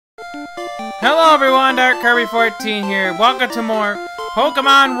Hello everyone, Dark Kirby 14 here. Welcome to more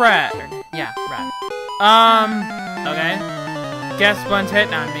Pokemon Red. Yeah, Red. Okay. Guess one's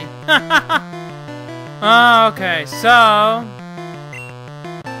hitting on me. Okay, so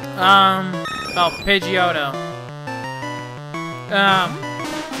oh, Pidgeotto.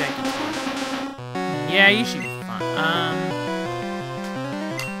 Yeah, you should be fine.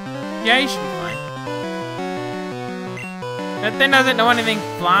 Yeah, you should be fine. That thing doesn't know anything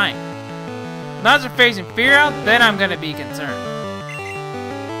flying. Unless you're facing fear out, then I'm gonna be concerned.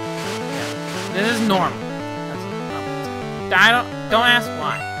 Yeah, this is normal. Don't ask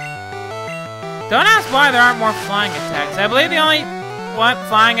why. Don't ask why there aren't more flying attacks. I believe the only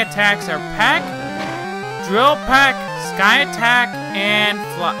flying attacks are Peck, Drill Peck, Sky Attack, and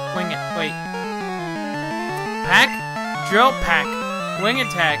Wing Wait. Peck, Drill Peck, Wing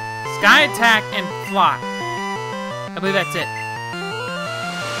Attack, Sky Attack, and Fly. I believe that's it.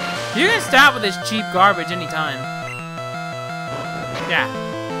 You can stop with this cheap garbage anytime. Yeah.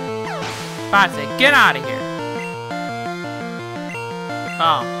 Say, get out of here.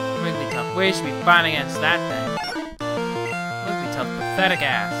 Oh, Wigglytuff. We should be fighting against that thing. Wigglytuff, pathetic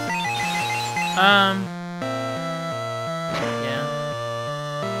ass. Yeah.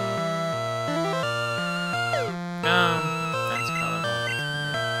 That's colorful.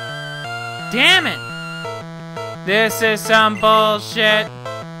 Damn it! This is some bullshit.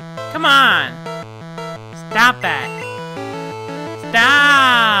 Come on! Stop that!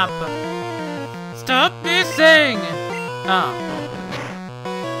 Stop! Stop missing! Oh.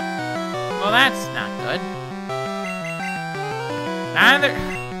 Well, that's not good. Neither.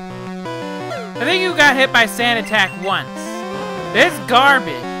 I think you got hit by Sand Attack once. This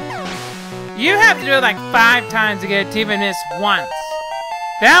garbage. You have to do it like 5 times to get it to even miss once.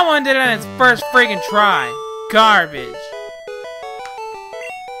 That one did it on its first freaking try. Garbage.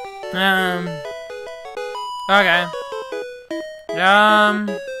 Okay.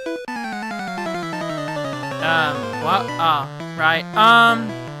 What? Oh, right.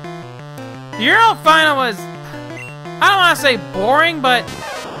 The Euro final was, I don't want to say boring, but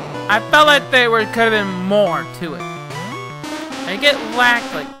I felt like could have been more to it. Like it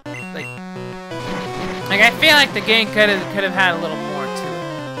lacked, like I feel like the game could have had a little more to it.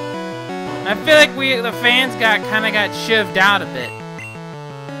 I feel like the fans kind of got shivved out a bit.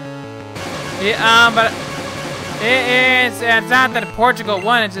 Yeah, but it's not that Portugal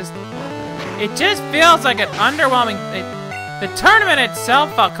won. It just feels like an underwhelming. The tournament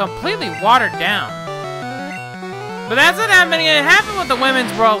itself felt completely watered down. But that's not happening. It happened with the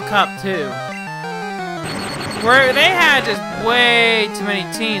Women's World Cup too, where they had just way too many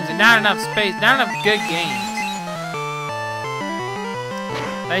teams and not enough space, not enough good games.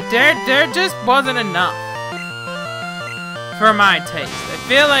 Like there just wasn't enough for my taste. I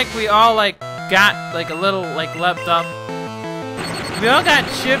feel like we all got a little leapt up. We all got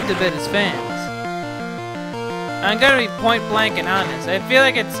shivved a bit as fans. I'm gonna be point blank and honest. I feel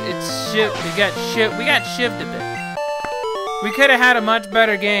like it's shivved. We got shivved a bit. We could have had a much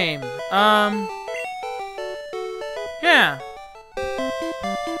better game. Yeah. Do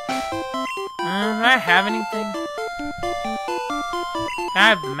I have anything? I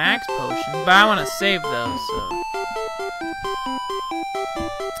have the max potion, but I want to save those, so.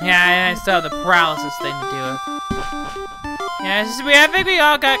 Yeah, I still have the paralysis thing to deal with. Yeah, I think we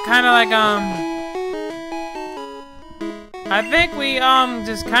all got kind of I think we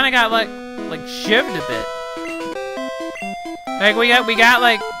just kind of got like shivved a bit. Like we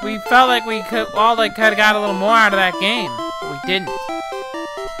felt like we could all could have got a little more out of that game, but we didn't.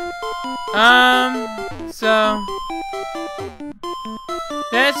 So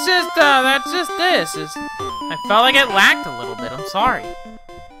that's just this. I felt like it lacked a little bit. I'm sorry.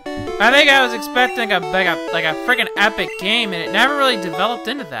 I think I was expecting like a freaking epic game, and it never really developed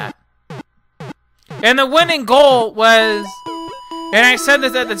into that. And the winning goal was, and I said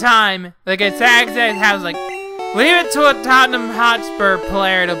this at the time, like it's exact house, like leave it to a Tottenham Hotspur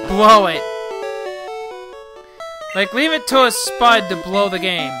player to blow it. Like leave it to a Spud to blow the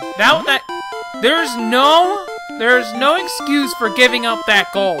game. There's no excuse for giving up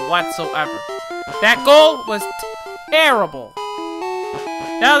that goal whatsoever. That goal was terrible.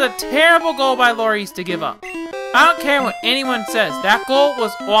 That was a terrible goal by Lloris to give up. I don't care what anyone says. That goal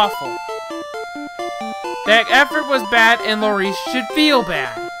was awful. That effort was bad, and Lloris should feel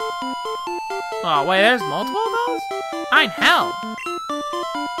bad. Oh, wait, there's multiple of those? I'm hell.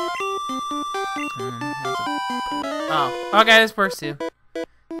 Oh, okay, this works too.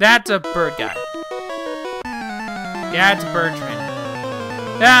 That's a bird guy. Yeah, it's a bird trainer.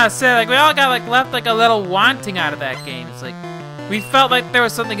 Yeah, so we all got left a little wanting out of that game. It's like We felt like there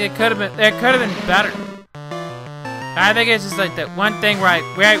was something that could have been better. I think it's just like that one thing where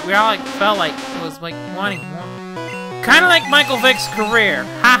we all like felt like it was like wanting more. Kind of like Michael Vick's career.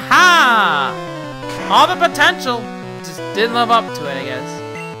 Ha-ha! All the potential, just didn't live up to it, I guess.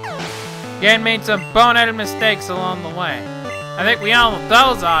 Again, made some boneheaded mistakes along the way. I think we all know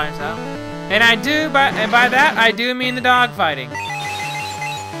those are, so. And by that I do mean the dogfighting.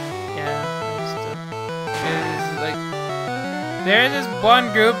 Yeah, like there's this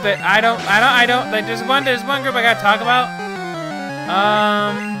one group that I don't like. There's one group I gotta talk about.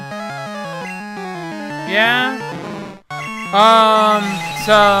 Yeah.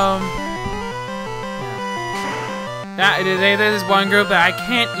 There's one group that I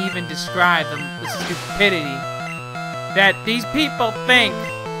can't even describe the stupidity that these people think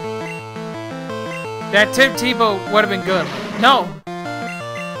that Tim Tebow would have been good. No.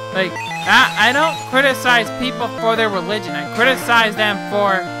 Like, I don't criticize people for their religion. I criticize them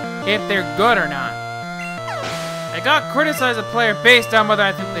for if they're good or not. I gotta criticize a player based on whether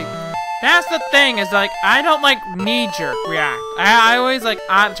I think they... That's the thing, is like, I don't like knee-jerk react. I always like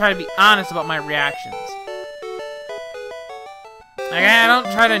try to be honest about my reactions. Like, I don't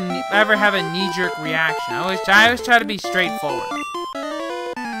try to ever have a knee-jerk reaction. I always try to be straightforward.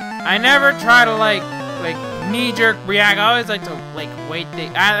 I never try to like knee-jerk react. I always like to like wait.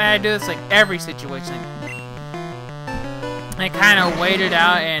 I do this like every situation. I kind of wait it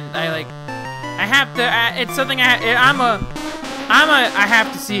out, and I have to. It's something I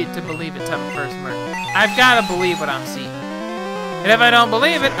have to see it to believe it type of person. Where I've got to believe what I'm seeing, and if I don't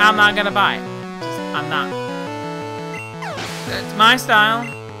believe it, I'm not gonna buy it. I'm not. It's my style.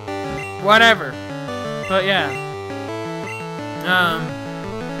 Whatever. But yeah.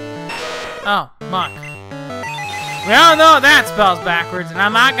 Oh, muck. We all know that spells backwards, and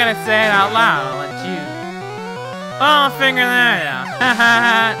I'm not gonna say it out loud. I'll let you. Oh, figure that out.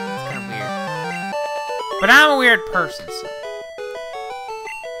 Haha. It's kind of weird. But I'm a weird person, so.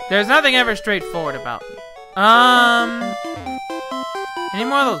 There's nothing ever straightforward about me. Any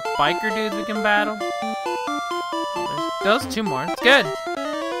more of those biker dudes we can battle? Oh, there's those two more. It's good.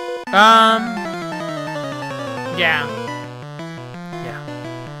 Yeah.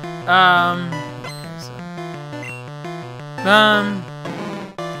 Okay, so.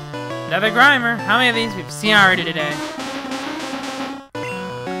 Another Grimer. How many of these we've seen already today?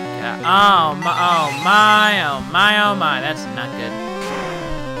 Yeah. Oh my. That's not good.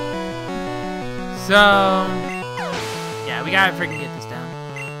 So, yeah, we gotta freaking get this down.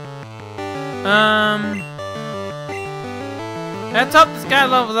 Let's hope this guy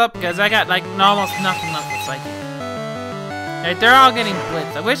levels up, because I got like almost nothing left with Psychic. Like, they're all getting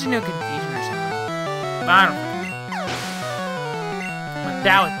blitzed. I wish I knew Confusion or something. But I don't know. But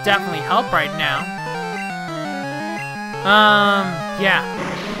that would definitely help right now. Yeah.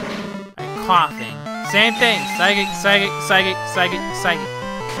 Like coughing. Same thing. Psychic.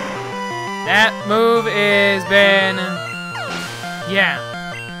 That move has been... Yeah.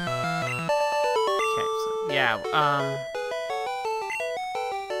 Okay, so, yeah,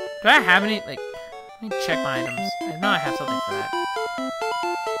 do I have any, like... Let me check my items. I know I have something for that.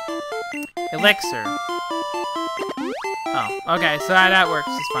 Elixir. Oh, okay, so that works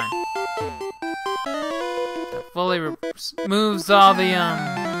just fine. That fully removes all the,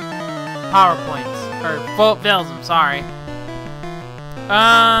 PowerPoints. Or, fills them, sorry.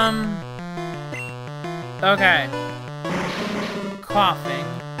 Okay. Coughing.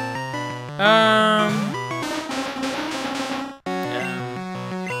 Yeah,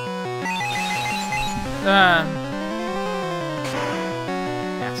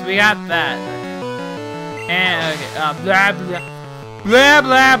 so we got that. And, okay, blah, blah. Blah,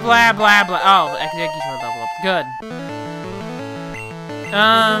 blah, blah, blah, blah. Oh, the Exeggutor level up. Good.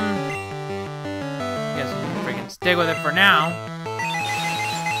 Guess we can freaking stick with it for now.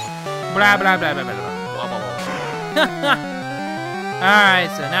 Blah, blah, blah, blah, blah, blah. Alright,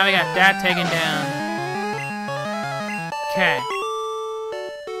 so now we got that taken down. Okay.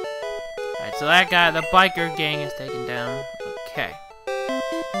 Alright, so that guy, the biker gang, is taken down. Okay.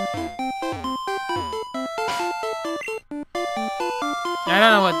 I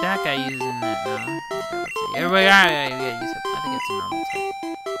don't know what that guy uses in that now. Let's see. Everybody, yeah, use it. I think it's a normal type.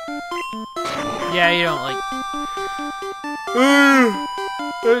 Yeah, you don't like...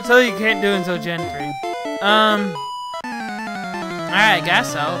 That's all you can't do until Gen 3. Alright, I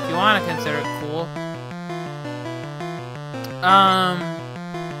guess so, if you want to consider it cool.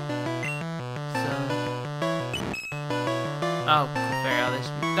 So... Oh, fair, this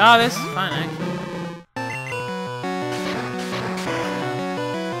should be... Oh, this is fun, actually.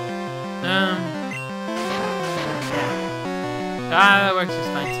 Yeah. works just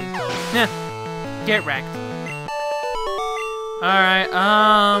fine too. Get wrecked. Alright,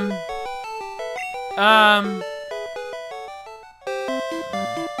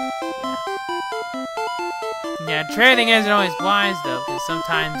 yeah, trading isn't always wise though, because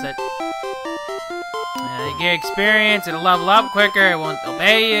sometimes you get experience, it'll level up quicker, it won't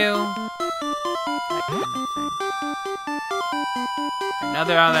obey you. That kind of thing.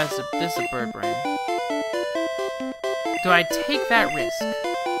 Another, oh, this is a bird brain. Do I take that risk?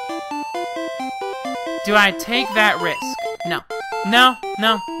 Do I take that risk? No. No,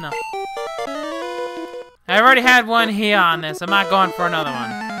 no, no. I've already had one here on this. I'm not going for another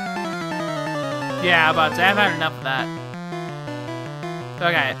one. Yeah, about to. I've had enough of that.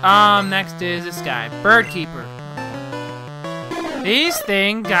 Okay, next is this guy. Bird Keeper. These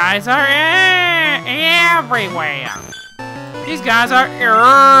guys are everywhere. These guys are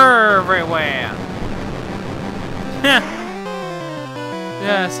everywhere.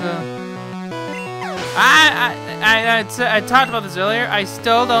 Yeah, so... I talked about this earlier. I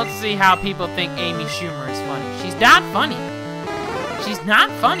still don't see how people think Amy Schumer is funny. She's not funny. She's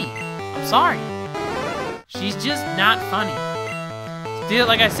not funny. I'm sorry. She's just not funny.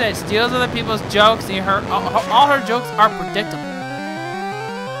 Like I said, steals other people's jokes, and all her jokes are predictable.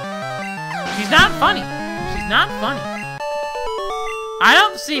 She's not funny. She's not funny. I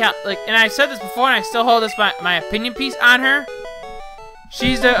don't see how, like, and I said this before, and I still hold this my opinion piece on her.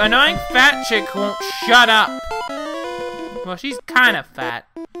 She's the annoying fat chick who won't shut up. Well, she's kind of fat.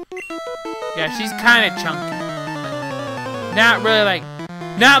 Yeah, she's kind of chunky. Not really like,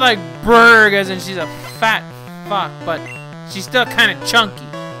 not like Berg as in she's a fat fuck, but she's still kind of chunky.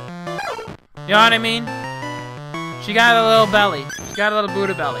 You know what I mean? She got a little belly. She got a little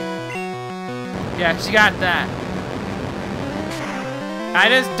Buddha belly. Yeah, she got that. I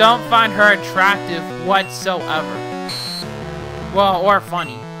just don't find her attractive whatsoever. Well, or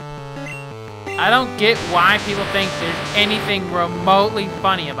funny. I don't get why people think there's anything remotely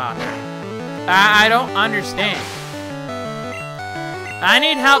funny about her. I don't understand. I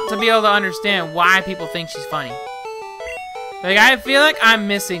need help to be able to understand why people think she's funny. Like, I feel like I'm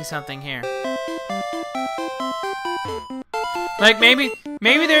missing something here. Like, maybe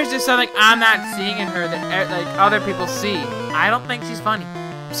there's just something I'm not seeing in her that, like, other people see. I don't think she's funny.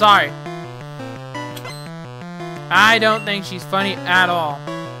 I'm sorry. I don't think she's funny at all.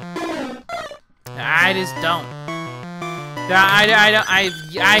 I just don't.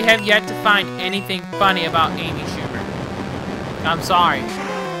 I have yet to find anything funny about Amy Schumer. I'm sorry.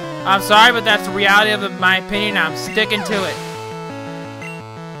 I'm sorry, but that's the reality of my opinion. I'm sticking to it.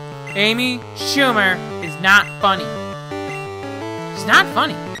 Amy Schumer is not funny. She's not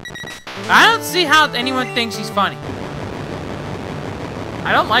funny. I don't see how anyone thinks she's funny.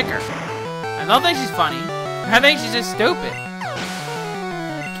 I don't like her. I don't think she's funny. I think she's just stupid.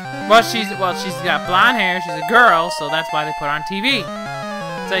 Well, she's got blonde hair. She's a girl, so that's why they put her on TV.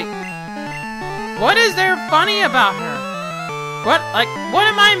 It's like, what is there funny about her? What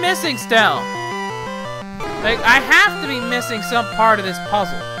am I missing still? Like, I have to be missing some part of this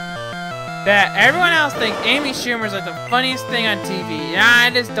puzzle. That everyone else thinks Amy Schumer's like the funniest thing on TV, and I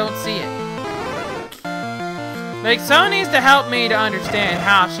just don't see it. Like, someone needs to help me to understand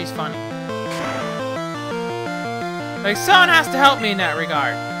how she's funny. Like, someone has to help me in that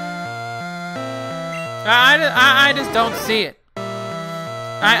regard. I just don't see it.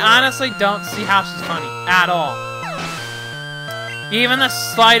 I honestly don't see how she's funny at all. Even the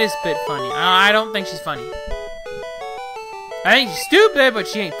slightest bit funny. I don't think she's funny. I think she's stupid, but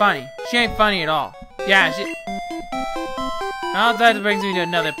she ain't funny. She ain't funny at all. Yeah, she... Well, that brings me to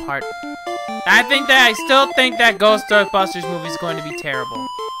another part. I still think that Ghostbusters movie is going to be terrible.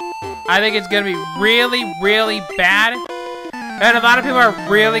 I think it's going to be really, really bad. And a lot of people are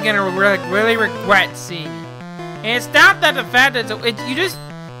really going to really regret seeing it. And it's not that the fact that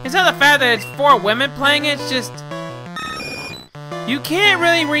it's not the fact that it's 4 women playing it, it's just... You can't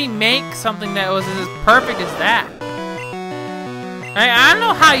really remake something that was as perfect as that. I don't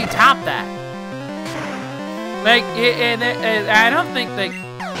know how you top that. Like, I don't think, like,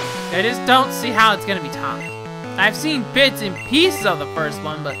 I just don't see how it's gonna be topped. I've seen bits and pieces of the first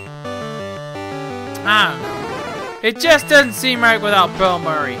one, but I don't know. It just doesn't seem right without Bill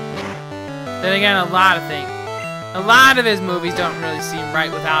Murray. Then again, a lot of his movies don't really seem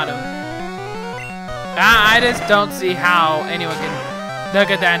right without him. I just don't see how anyone can look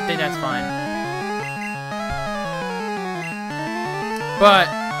at that and think that's fine. But,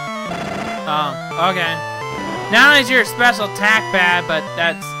 okay. Not only is your special attack bad, but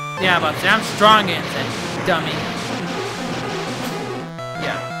that's, yeah, but I'm strong against it, dummy.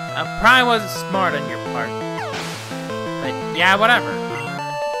 Yeah, I probably wasn't smart on your part. But, yeah, whatever.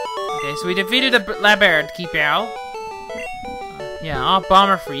 Okay, so we defeated the Labird Keepow. Yeah, all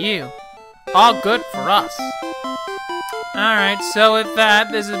bomber for you. All good for us. Alright, so with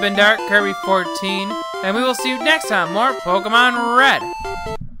that, this has been Dark Kirby 14, and we will see you next time. More Pokemon Red.